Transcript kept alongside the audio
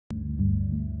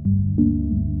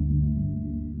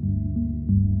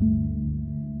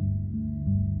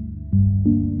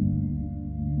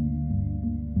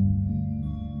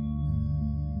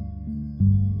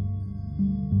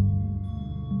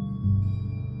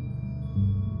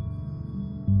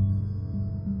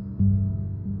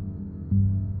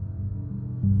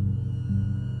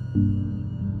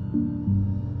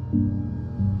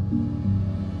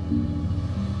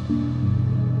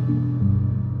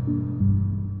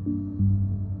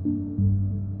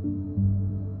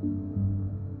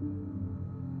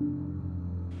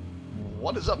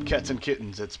What is up, cats and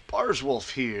kittens? It's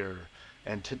Barzwolf here,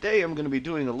 and today I'm going to be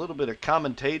doing a little bit of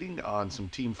commentating on some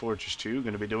Team Fortress 2.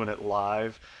 Going to be doing it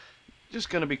live. Just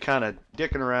going to be kind of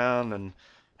dicking around and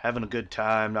having a good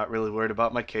time, not really worried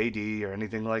about my KD or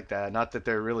anything like that. Not that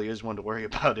there really is one to worry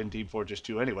about in Team Fortress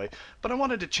 2 anyway, but I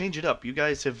wanted to change it up. You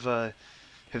guys have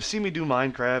seen me do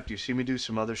Minecraft, you've seen me do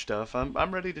some other stuff.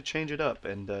 I'm ready to change it up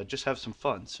and just have some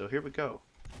fun, so here we go.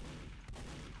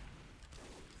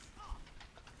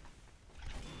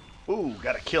 Ooh,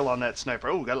 got a kill on that sniper.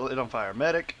 Ooh, got it on fire.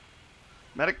 Medic.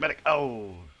 Medic, medic.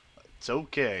 Oh, it's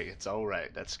okay. It's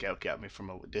alright. That scout got me from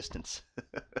a distance.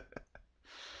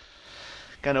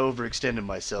 Kind of overextended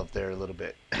myself there a little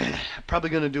bit.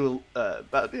 Probably going to do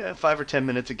about 5 or 10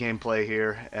 minutes of gameplay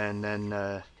here and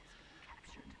then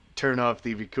turn off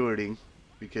the recording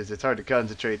because it's hard to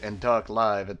concentrate and talk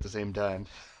live at the same time.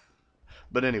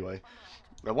 But anyway,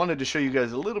 I wanted to show you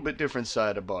guys a little bit different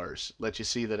side of bars. Let you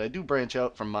see that I do branch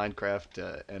out from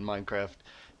Minecraft and Minecraft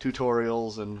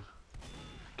tutorials and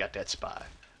got that spy.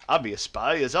 Obvious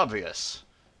spy is obvious.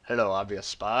 Hello, obvious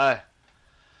spy.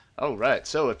 Alright,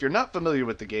 so if you're not familiar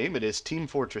with the game, it is Team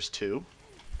Fortress 2.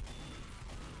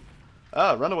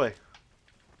 Ah, run away.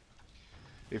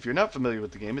 If you're not familiar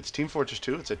with the game, it's Team Fortress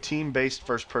 2. It's a team-based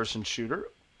first-person shooter.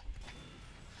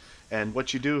 And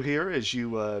what you do here is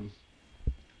you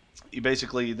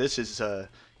basically, this is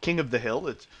King of the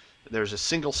Hill. There's a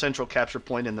single central capture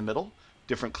point in the middle.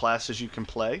 Different classes you can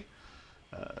play.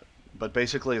 But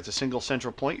basically, it's a single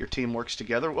central point. Your team works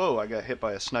together. Whoa, I got hit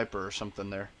by a sniper or something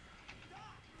there.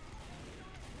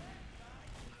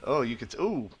 Oh, you could...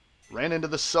 Ooh, ran into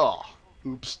the saw.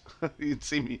 Oops. You'd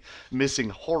see me missing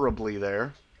horribly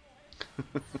there.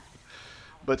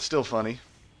 But still funny.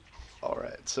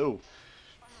 Alright, so...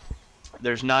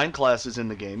 There's 9 classes in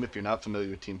the game, if you're not familiar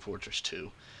with Team Fortress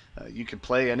 2. You can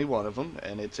play any one of them,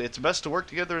 and it's best to work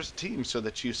together as a team so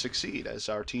that you succeed, as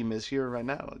our team is here right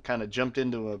now. I kind of jumped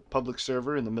into a public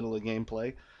server in the middle of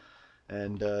gameplay,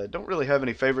 and don't really have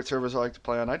any favorite servers I like to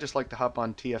play on. I just like to hop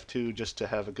on TF2 just to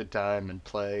have a good time and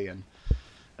play, and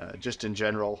just in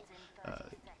general,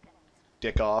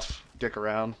 dick off, dick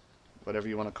around, whatever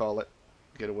you want to call it.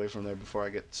 Get away from there before I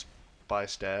get spy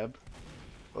stabbed.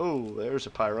 Oh, there's a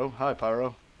pyro. Hi,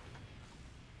 pyro.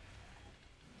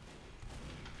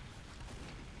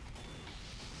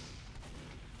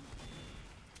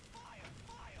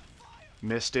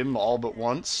 Missed him all but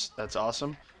once. That's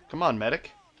awesome. Come on,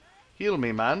 medic. Heal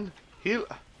me, man. Heal.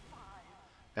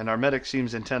 And our medic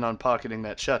seems intent on pocketing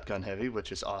that shotgun heavy,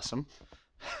 which is awesome.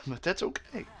 But that's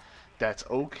okay. That's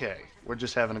okay. We're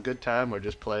just having a good time. We're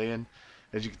just playing.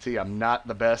 As you can see, I'm not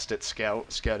the best at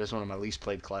Scout. Scout is one of my least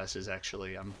played classes,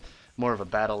 actually. I'm more of a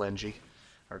battle engie,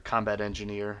 or combat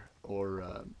engineer, or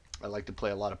I like to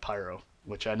play a lot of pyro,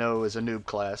 which I know is a noob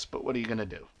class, but what are you going to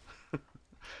do?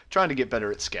 Trying to get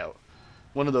better at Scout.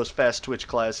 One of those fast twitch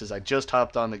classes. I just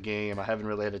hopped on the game. I haven't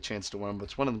really had a chance to win, but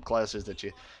it's one of the classes that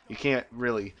you can't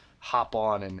really hop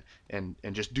on and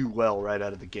just do well right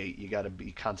out of the gate. You got to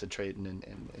be concentrating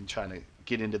and trying to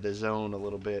get into the zone a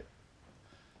little bit.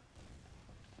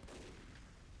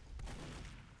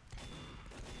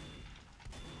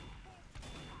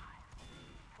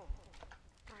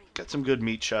 Got some good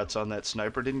meat shots on that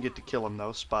sniper. Didn't get to kill him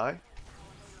though. Spy.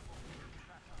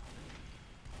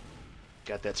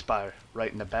 Got that spy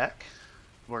right in the back.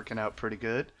 Working out pretty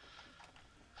good.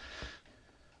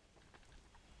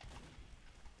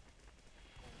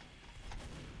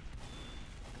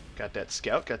 Got that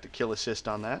scout. Got the kill assist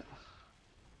on that.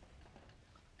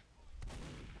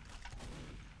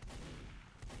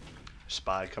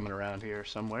 Spy coming around here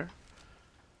somewhere.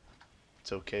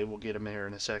 It's okay. We'll get him here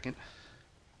in a second.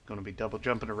 Going to be double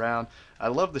jumping around. I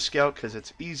love the scout because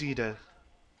it's easy to...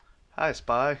 Hi,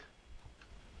 spy.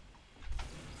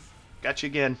 Got you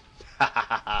again.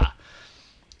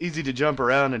 Easy to jump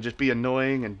around and just be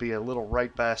annoying and be a little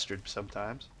right bastard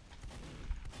sometimes.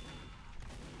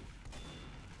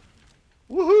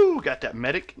 Woohoo! Got that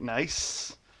medic.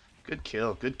 Nice. Good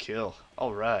kill. Good kill.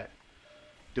 All right.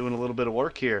 Doing a little bit of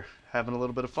work here. Having a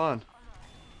little bit of fun.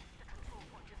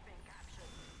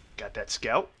 Got that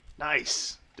scout.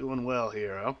 Nice. Doing well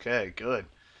here. Okay, good.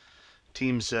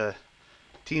 Team's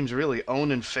team's really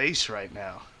owning face right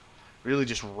now. Really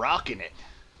just rocking it.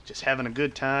 Just having a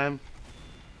good time.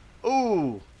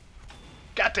 Ooh!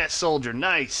 Got that soldier.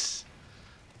 Nice.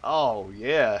 Oh,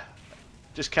 yeah.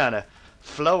 Just kind of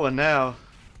flowing now.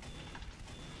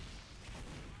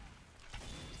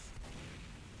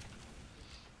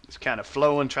 It's kind of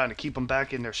flowing, trying to keep them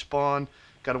back in their spawn.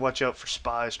 Got to watch out for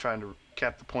spies trying to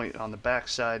cap the point on the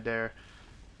backside there.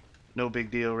 No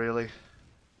big deal, really.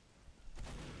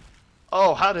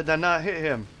 Oh, how did that not hit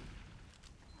him?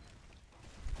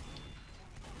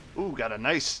 Ooh, got a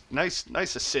nice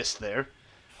assist there.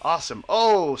 Awesome.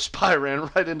 Oh, spy ran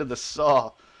right into the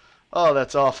saw. Oh,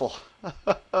 that's awful.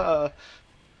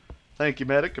 Thank you,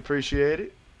 medic. Appreciate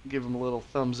it. Give him a little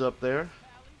thumbs up there.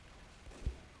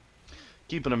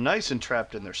 Keeping them nice and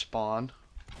trapped in their spawn.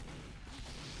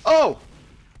 Oh!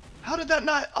 How did that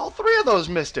not... All three of those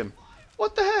missed him.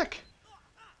 What the heck?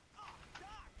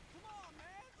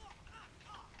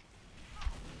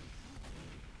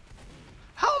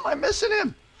 How am I missing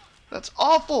him? That's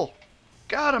awful.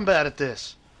 God, I'm bad at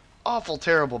this. Awful,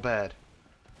 terrible bad.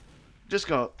 Just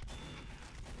gonna...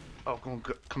 Oh,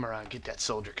 come around. Get that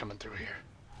soldier coming through here.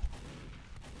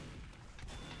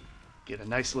 Get a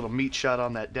nice little meat shot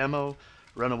on that demo.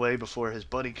 Run away before his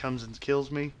buddy comes and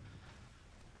kills me.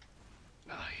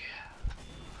 Oh, yeah.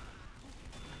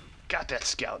 Got that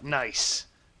scout. Nice.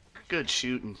 Good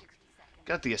shooting.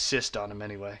 Got the assist on him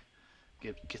anyway.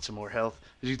 Get some more health.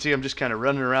 As you can see, I'm just kind of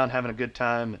running around having a good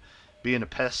time, being a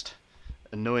pest,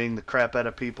 annoying the crap out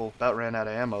of people. About ran out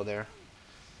of ammo there.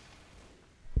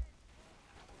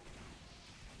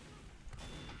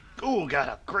 Ooh, got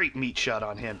a great meat shot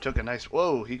on him. Took a nice...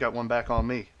 Whoa, he got one back on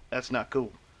me. That's not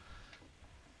cool.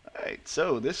 Alright,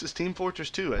 so this is Team Fortress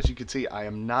 2. As you can see, I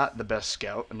am not the best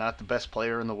scout. I'm not the best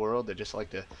player in the world. I just like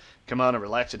to come on and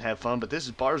relax and have fun. But this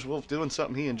is Barzwolf doing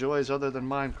something he enjoys other than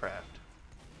Minecraft.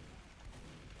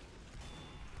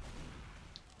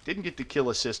 Didn't get the kill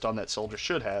assist on that soldier.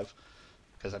 Should have.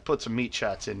 Because I put some meat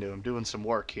shots into him. Doing some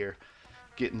work here.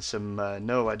 Getting some...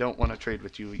 no, I don't want to trade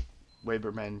with you,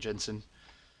 Waberman Jensen.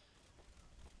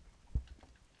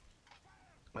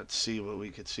 Let's see what we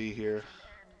could see here.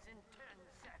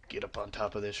 Get up on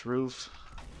top of this roof.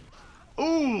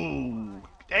 Ooh!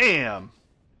 Damn!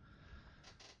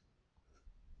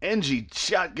 NG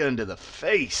shotgun to the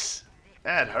face.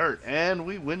 That hurt. And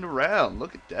we win the round.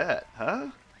 Look at that,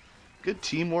 huh? Good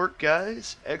teamwork,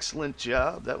 guys. Excellent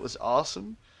job. That was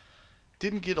awesome.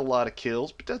 Didn't get a lot of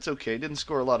kills, but that's okay. Didn't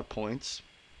score a lot of points.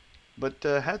 But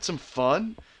had some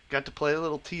fun. Got to play a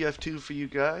little TF2 for you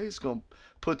guys. Gonna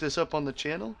put this up on the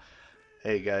channel.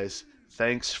 Hey, guys.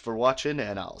 Thanks for watching,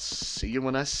 and I'll see you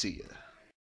when I see you.